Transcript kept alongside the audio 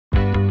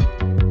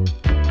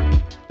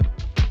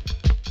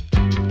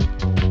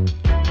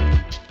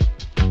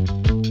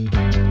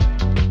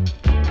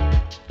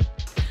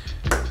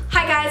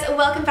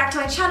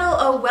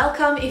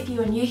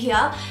new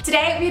here,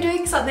 today we're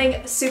doing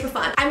something super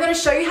fun. I'm going to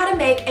show you how to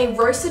make a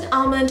roasted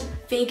almond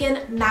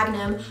vegan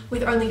magnum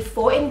with only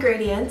 4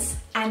 ingredients,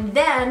 and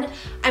then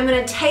I'm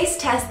going to taste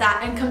test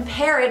that and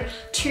compare it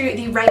to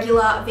the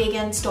regular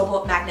vegan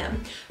store-bought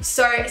magnum.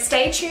 So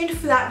stay tuned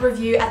for that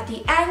review at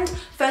the end.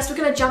 First we're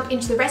going to jump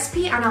into the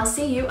recipe and I'll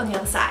see you on the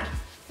other side.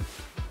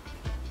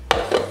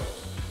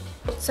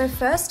 So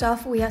first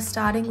off, we are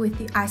starting with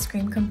the ice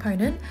cream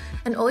component,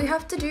 and all you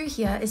have to do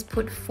here is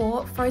put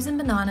 4 frozen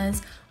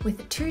bananas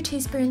with 2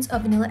 teaspoons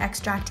of vanilla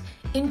extract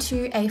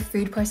into a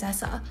food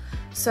processor.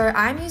 So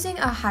I'm using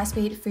a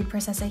high-speed food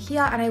processor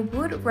here, and I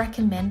would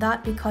recommend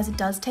that because it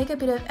does take a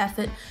bit of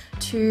effort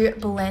to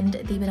blend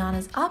the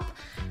bananas up.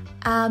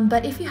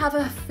 But if you have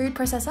a food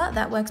processor,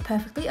 that works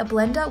perfectly. A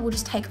blender will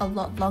just take a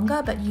lot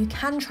longer, but you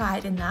can try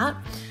it in that.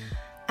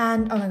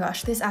 And oh my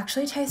gosh, this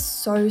actually tastes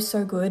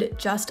so good,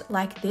 just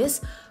like this.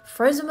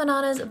 Frozen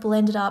bananas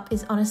blended up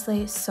is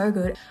honestly so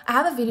good. I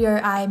have a video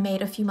I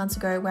made a few months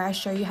ago where I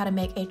show you how to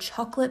make a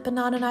chocolate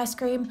banana ice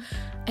cream.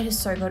 It is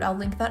so good. I'll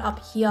link that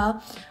up here.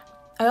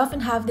 I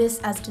often have this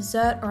as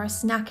dessert or a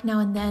snack now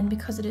and then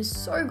because it is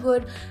so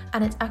good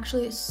and it's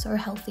actually so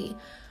healthy.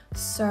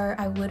 So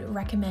I would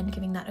recommend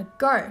giving that a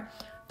go.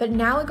 But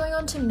now we're going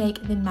on to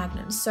make the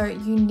magnums. So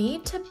you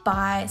need to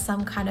buy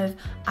some kind of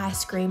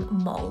ice cream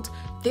mold.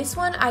 This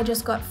one I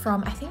just got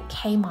from, I think,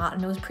 Kmart,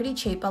 and it was pretty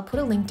cheap. I'll put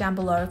a link down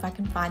below if I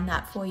can find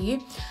that for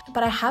you.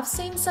 But I have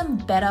seen some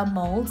better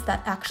molds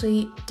that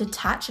actually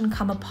detach and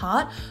come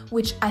apart,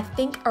 which I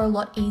think are a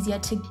lot easier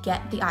to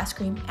get the ice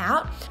cream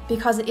out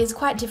because it is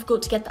quite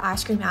difficult to get the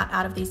ice cream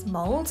out of these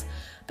molds.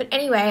 But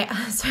anyway,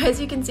 so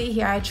as you can see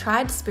here, I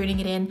tried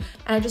spooning it in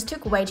and it just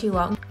took way too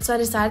long. So I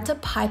decided to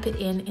pipe it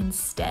in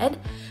instead.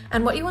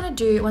 And what you want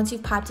to do once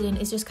you've piped it in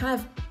is just kind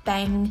of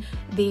bang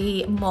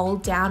the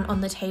mold down on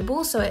the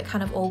table so it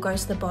kind of all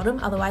goes to the bottom.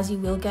 Otherwise you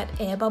will get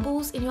air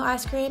bubbles in your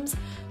ice creams.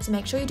 So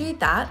make sure you do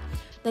that.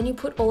 Then you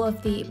put all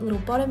of the little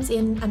bottoms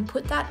in and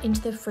put that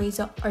into the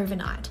freezer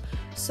overnight.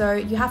 So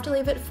you have to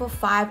leave it for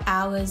 5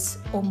 hours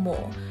or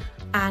more.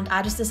 And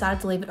I just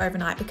decided to leave it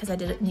overnight because I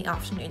did it in the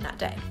afternoon that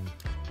day.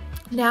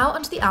 Now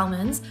onto the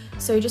almonds.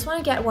 So you just want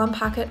to get 1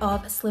 packet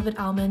of slivered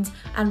almonds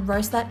and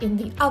roast that in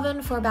the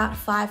oven for about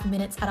 5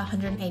 minutes at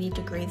 180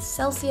 degrees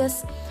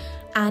Celsius.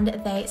 And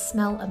they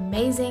smell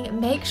amazing.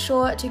 Make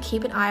sure to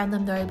keep an eye on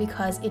them though,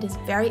 because it is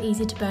very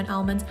easy to burn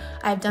almonds.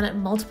 I've done it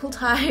multiple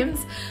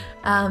times.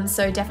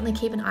 So definitely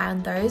keep an eye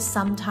on those.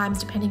 Sometimes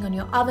depending on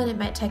your oven, it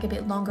might take a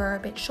bit longer or a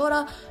bit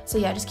shorter. So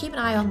yeah, just keep an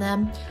eye on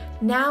them.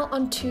 Now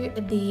onto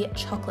the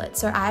chocolate.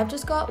 So I've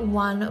just got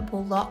 1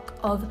 block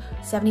of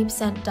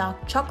 70%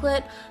 dark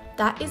chocolate.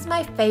 That is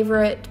my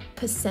favorite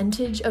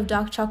percentage of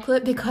dark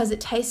chocolate because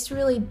it tastes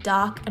really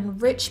dark and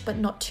rich but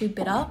not too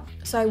bitter.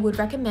 So I would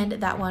recommend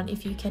that one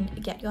if you can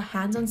get your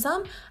hands on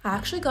some. I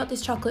actually got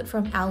this chocolate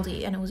from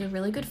Aldi and it was a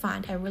really good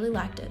find. I really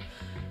liked it.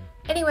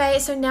 Anyway,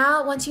 so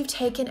now once you've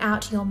taken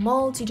out your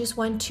molds, you just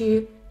want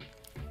to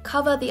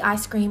cover the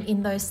ice cream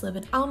in those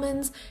slivered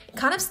almonds. It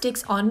kind of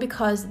sticks on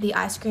because the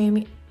ice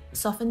cream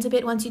softens a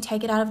bit once you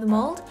take it out of the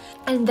mold,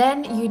 and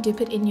then you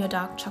dip it in your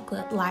dark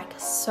chocolate like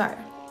so.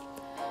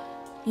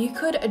 You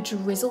could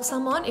drizzle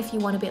some on if you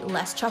want a bit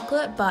less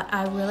chocolate, but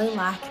I really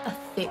like a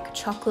thick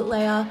chocolate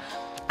layer,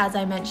 as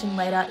I mentioned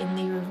later in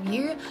the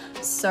review.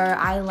 So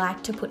I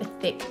like to put a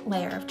thick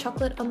layer of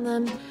chocolate on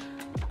them,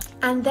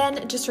 and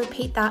then just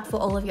repeat that for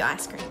all of your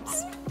ice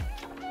creams.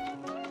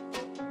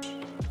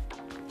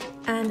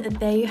 And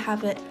there you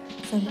have it,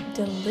 some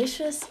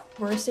delicious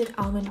roasted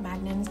almond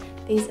magnums.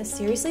 These are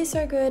seriously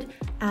so good,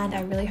 and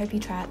I really hope you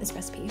try out this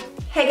recipe.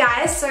 Hey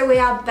guys, so we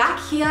are back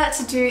here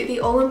to do the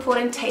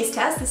all-important taste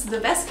test. This is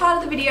the best part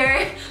of the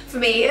video, for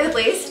me at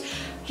least.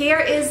 Here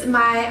is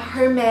my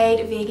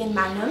homemade vegan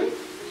magnum.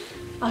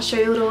 I'll show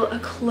you a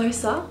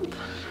close-up.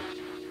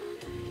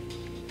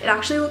 It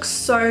actually looks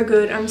so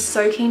good. I'm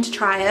so keen to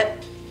try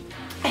it.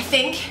 I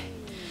think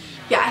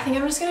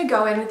I'm just gonna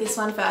go in with this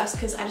one first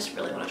because I just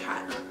really want to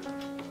try it.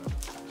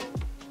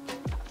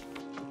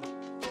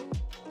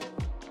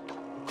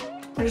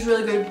 It's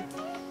really good.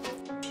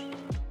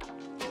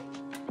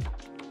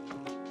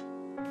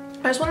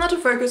 I just want that to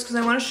focus because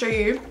I want to show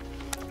you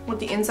what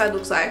the inside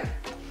looks like.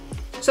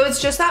 So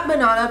it's just that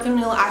banana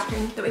vanilla ice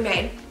cream that we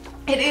made.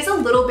 It is a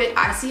little bit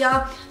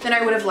icier than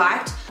I would have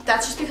liked.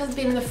 That's just because it's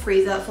been in the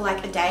freezer for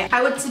like a day.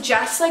 I would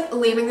suggest like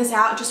leaving this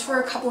out just for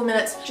a couple of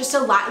minutes just to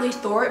lightly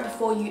thaw it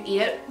before you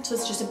eat it, so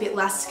it's just a bit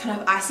less kind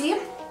of icy.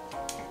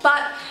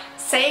 But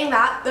saying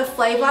that, the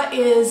flavor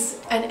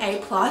is an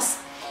A+.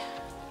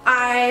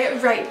 I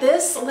rate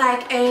this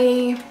like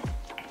a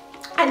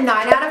 9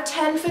 out of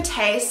 10 for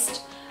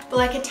taste, but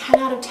like a 10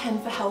 out of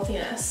 10 for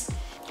healthiness.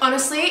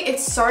 Honestly,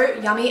 it's so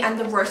yummy, and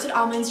the roasted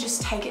almonds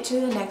just take it to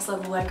the next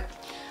level. Like,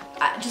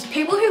 just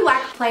people who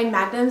like plain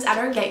magnums, I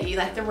don't get you.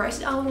 Like, the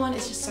roasted almond one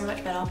is just so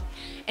much better.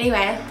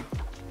 Anyway.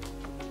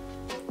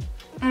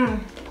 I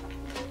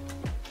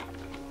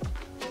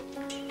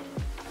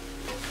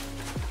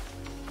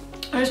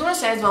just want to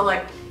say as well,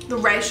 like, the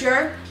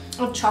ratio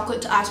of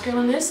chocolate to ice cream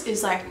on this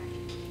is like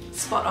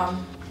spot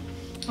on.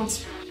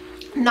 It's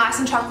nice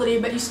and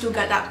chocolatey, but you still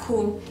get that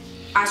cool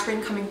ice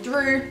cream coming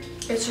through.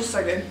 It's just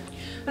so good.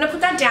 I'm gonna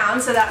put that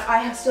down so that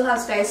I still have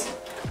space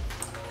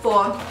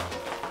for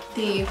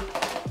the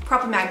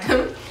proper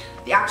Magnum,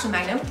 the actual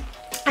Magnum.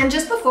 And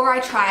just before I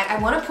try it, I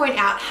want to point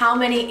out how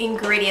many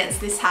ingredients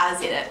this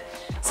has in it.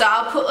 So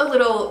I'll put a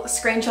little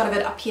screenshot of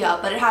it up here,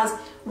 but it has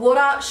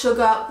water,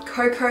 sugar,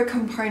 cocoa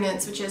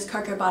components, which is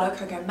cocoa butter,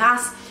 cocoa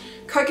mass,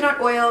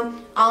 coconut oil,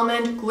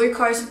 almond,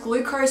 glucose,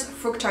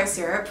 fructose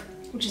syrup,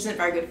 which isn't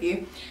very good for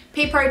you,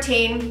 pea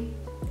protein,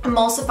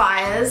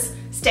 emulsifiers,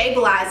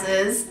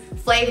 stabilizers,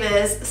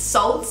 flavors,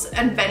 salts,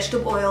 and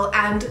vegetable oil,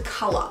 and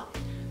color.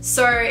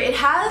 So it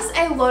has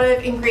a lot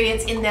of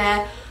ingredients in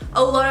there,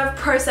 a lot of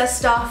processed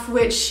stuff,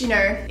 which, you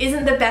know,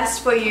 isn't the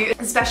best for you,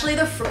 especially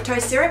the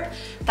fructose syrup.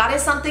 That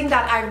is something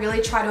that I really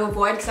try to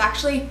avoid, because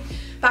actually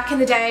back in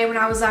the day when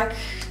I was like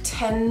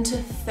 10 to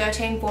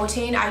 13,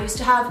 14, I used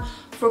to have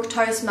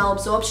fructose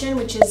malabsorption,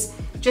 which is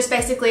just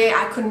basically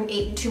I couldn't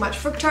eat too much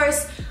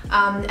fructose,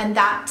 and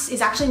that is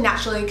actually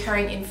naturally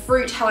occurring in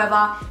fruit.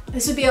 However,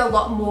 this would be a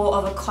lot more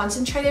of a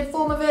concentrated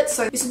form of it,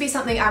 so this would be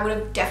something I would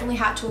have definitely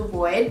had to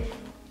avoid.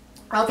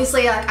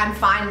 Obviously, like, I'm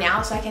fine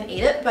now, so I can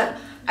eat it, but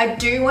I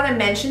do want to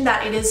mention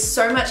that it is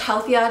so much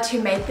healthier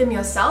to make them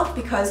yourself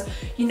because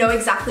you know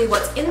exactly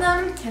what's in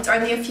them. It's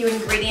only a few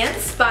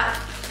ingredients, but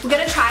we're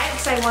gonna try it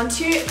because I want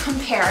to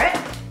compare it.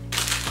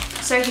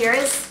 So here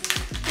is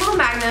a little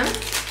Magnum.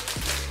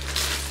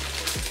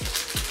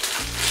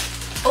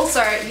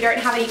 Also, you don't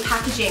have any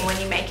packaging when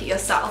you make it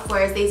yourself,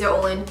 whereas these are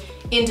all in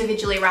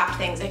individually wrapped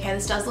things. Okay,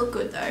 this does look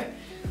good though.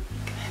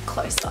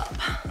 Close up.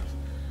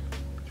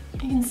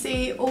 You can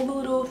see all the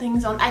little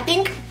things on. I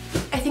think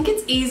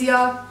it's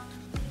easier.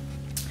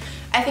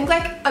 I think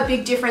like a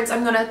big difference,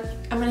 I'm gonna,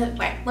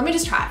 wait, let me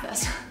just try it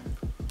first.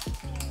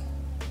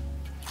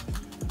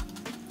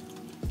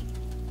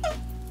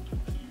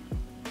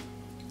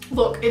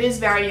 Look, it is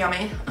very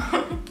yummy.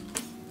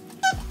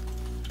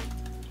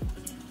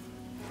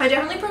 I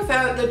definitely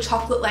prefer the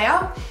chocolate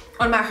layer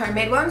on my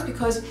homemade ones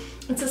because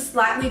it's a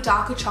slightly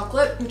darker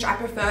chocolate, which I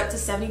prefer. It's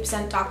a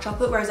 70% dark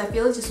chocolate, whereas I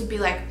feel like this would be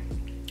like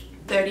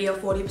 30 or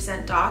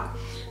 40% dark.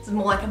 It's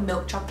more like a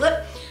milk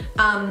chocolate.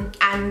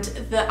 And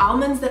the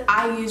almonds that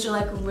I use are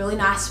like really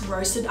nice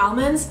roasted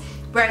almonds,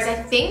 whereas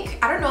I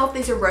don't know if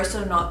these are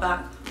roasted or not,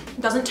 but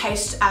it doesn't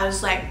taste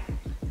as like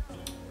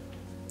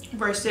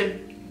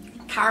roasted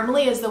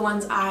caramelly as the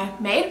ones I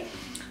made.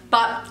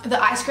 But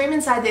the ice cream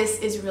inside this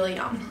is really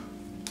yum.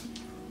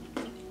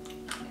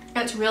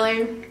 It's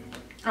really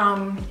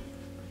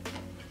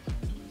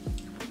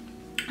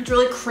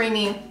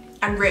creamy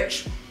and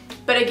rich.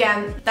 But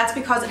again, that's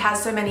because it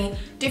has so many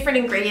different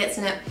ingredients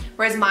in it,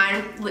 whereas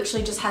mine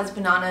literally just has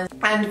bananas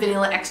and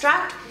vanilla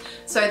extract.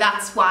 So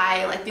that's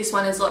why like this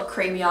one is a lot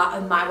creamier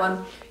and my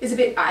one is a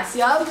bit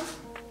icier.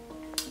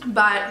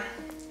 But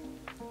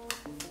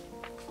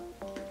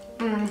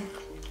I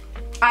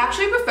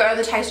actually prefer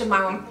the taste of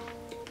my one.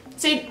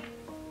 See,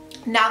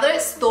 now that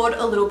it's thawed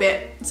a little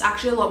bit, it's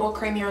actually a lot more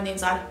creamier on the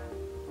inside.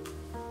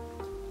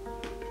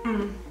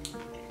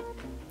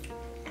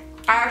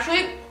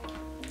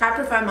 I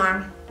prefer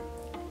mine.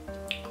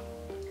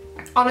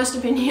 Honest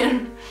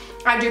opinion,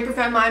 I do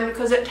prefer mine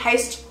because it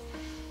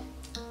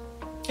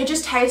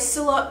just tastes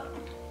a lot.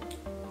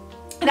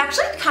 It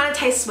actually kind of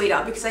tastes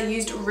sweeter because I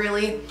used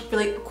really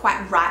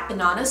quite ripe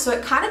bananas, so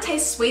it kind of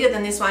tastes sweeter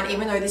than this one,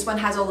 even though this one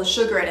has all the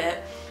sugar in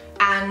it.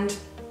 And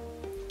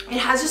it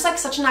has just like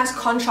such a nice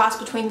contrast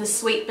between the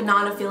sweet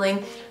banana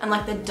filling and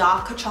like the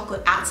darker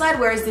chocolate outside,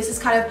 whereas this is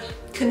kind of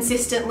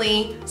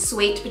consistently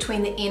sweet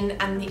between the in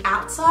and the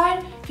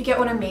outside, if you get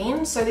what I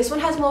mean. So this one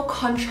has more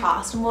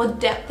contrast, more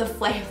depth of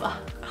flavor.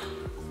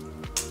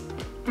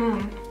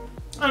 And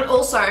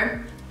also,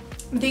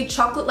 the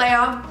chocolate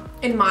layer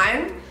in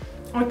mine,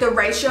 like the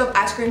ratio of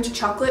ice cream to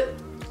chocolate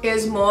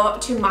is more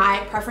to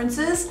my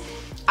preferences.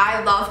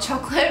 I love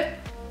chocolate.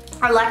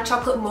 I like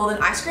chocolate more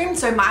than ice cream,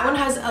 so my one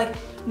has like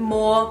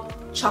more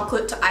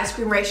chocolate to ice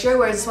cream ratio,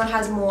 whereas this one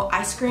has more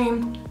ice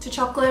cream to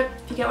chocolate,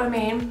 if you get what I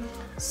mean.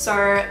 So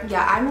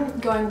yeah, I'm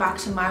going back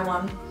to my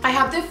one. I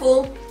have the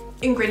full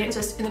ingredients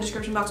list in the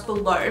description box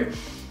below,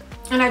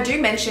 and I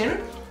do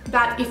mention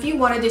that if you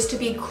wanted this to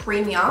be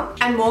creamier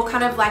and more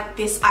kind of like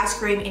this ice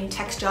cream in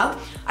texture,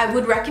 I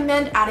would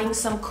recommend adding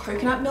some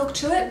coconut milk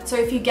to it. So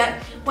if you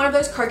get one of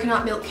those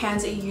coconut milk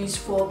cans that you use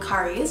for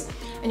curries,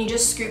 and you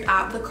just scoop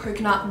out the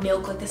coconut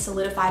milk, like the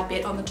solidified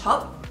bit on the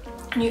top,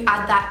 and you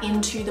add that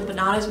into the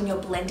bananas when you're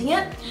blending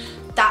it,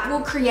 that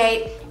will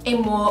create a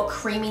more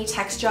creamy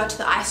texture to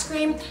the ice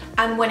cream.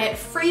 And when it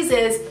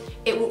freezes,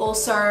 it will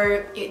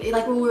also,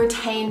 it will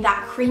retain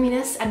that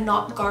creaminess and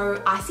not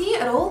go icy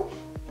at all.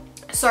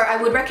 So I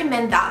would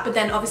recommend that, but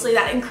then obviously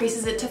that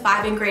increases it to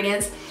 5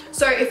 ingredients.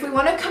 So if we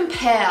want to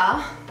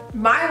compare,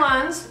 my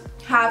ones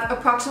have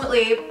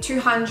approximately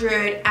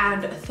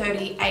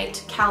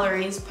 238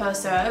 calories per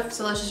serve.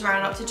 So let's just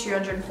round it up to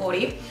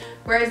 240.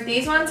 Whereas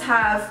these ones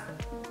have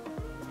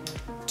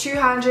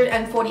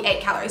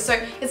 248 calories. So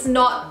it's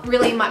not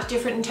really much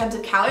different in terms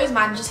of calories.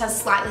 Mine just has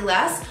slightly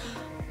less,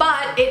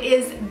 but it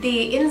is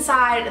the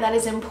inside that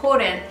is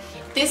important.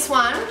 This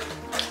one,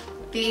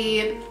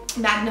 the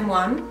Magnum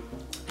one,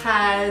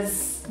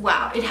 has,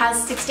 wow, it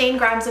has 16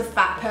 grams of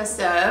fat per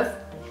serve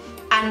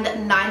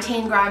and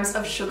 19 grams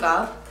of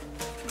sugar,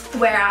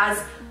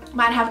 whereas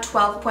mine have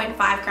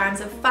 12.5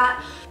 grams of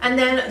fat. And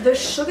then the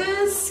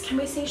sugars, can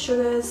we see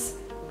sugars?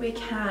 We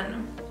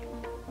can.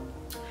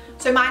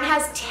 So mine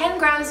has 10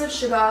 grams of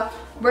sugar,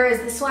 whereas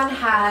this one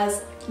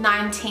has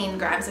 19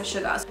 grams of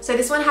sugar. So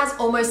this one has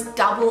almost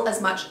double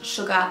as much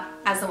sugar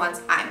as the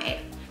ones I made.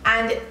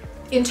 And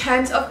in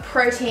terms of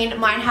protein,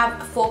 mine have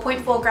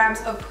 4.4 grams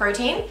of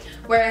protein,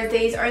 whereas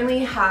these only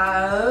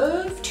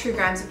have 2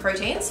 grams of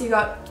protein. So you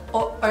got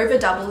over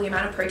double the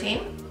amount of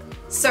protein.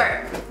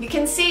 So you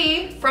can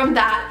see from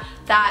that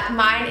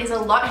mine is a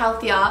lot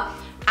healthier,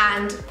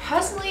 and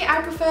personally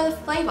I prefer the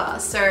flavor.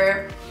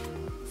 So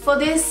for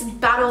this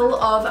battle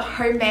of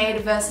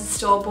homemade versus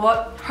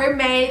store-bought,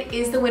 homemade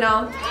is the winner.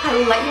 I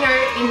will let you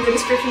know in the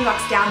description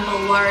box down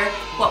below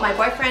what my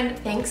boyfriend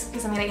thinks,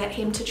 because I'm gonna get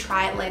him to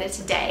try it later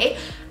today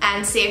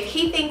and see if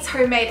he thinks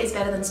homemade is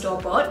better than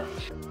store-bought.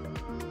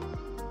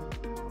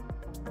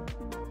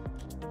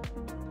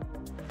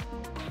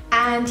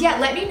 And yeah,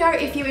 let me know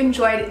if you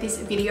enjoyed this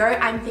video.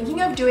 I'm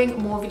thinking of doing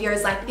more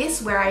videos like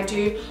this where I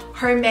do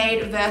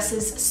homemade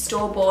versus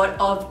store-bought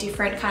of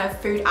different kind of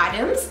food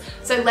items.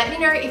 So let me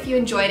know if you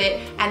enjoyed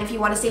it and if you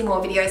want to see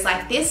more videos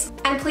like this.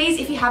 And please,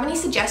 if you have any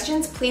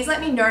suggestions, please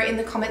let me know in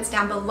the comments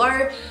down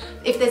below.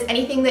 If there's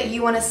anything that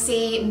you want to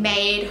see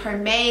made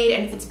homemade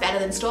and if it's better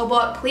than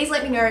store-bought, please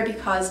let me know,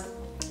 because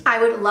I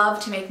would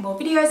love to make more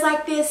videos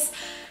like this.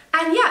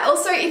 And yeah,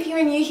 also if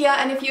you're new here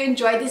and if you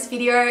enjoyed this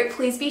video,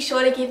 please be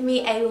sure to give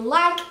me a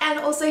like and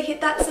also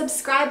hit that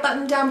subscribe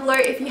button down below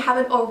if you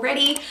haven't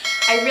already.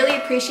 I really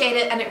appreciate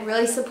it and it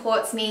really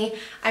supports me.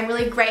 I'm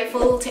really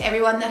grateful to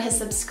everyone that has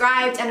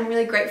subscribed, and I'm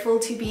really grateful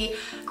to be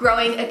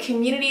growing a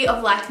community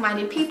of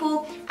like-minded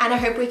people, and I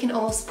hope we can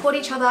all support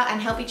each other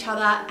and help each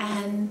other.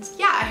 And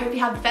yeah, I hope you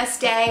have the best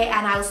day,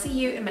 and I will see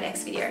you in my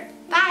next video.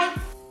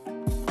 Bye!